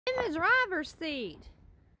In the driver's seat.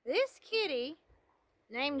 This kitty,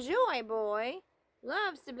 named Joy Boy,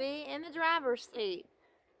 loves to be in the driver's seat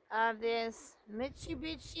of this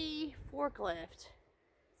Mitsubishi forklift.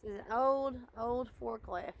 This is an old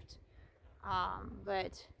forklift.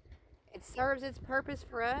 But it serves its purpose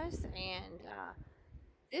for us, and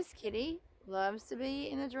this kitty loves to be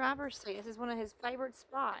in the driver's seat. This is one of his favorite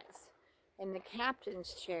spots, in the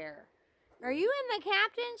captain's chair. Are you in the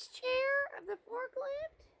captain's chair of the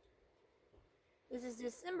forklift? This is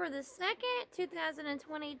December the 2nd,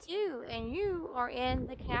 2022, and you are in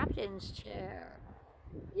the captain's chair.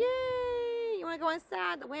 Yay! You want to go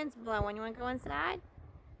inside? The wind's blowing. You want to go inside?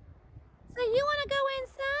 So you want to go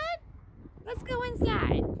inside? Let's go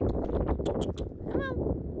inside. Come on.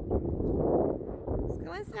 Let's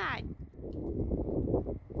go inside.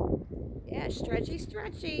 Yeah, stretchy,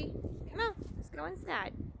 stretchy. Come on, let's go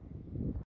inside.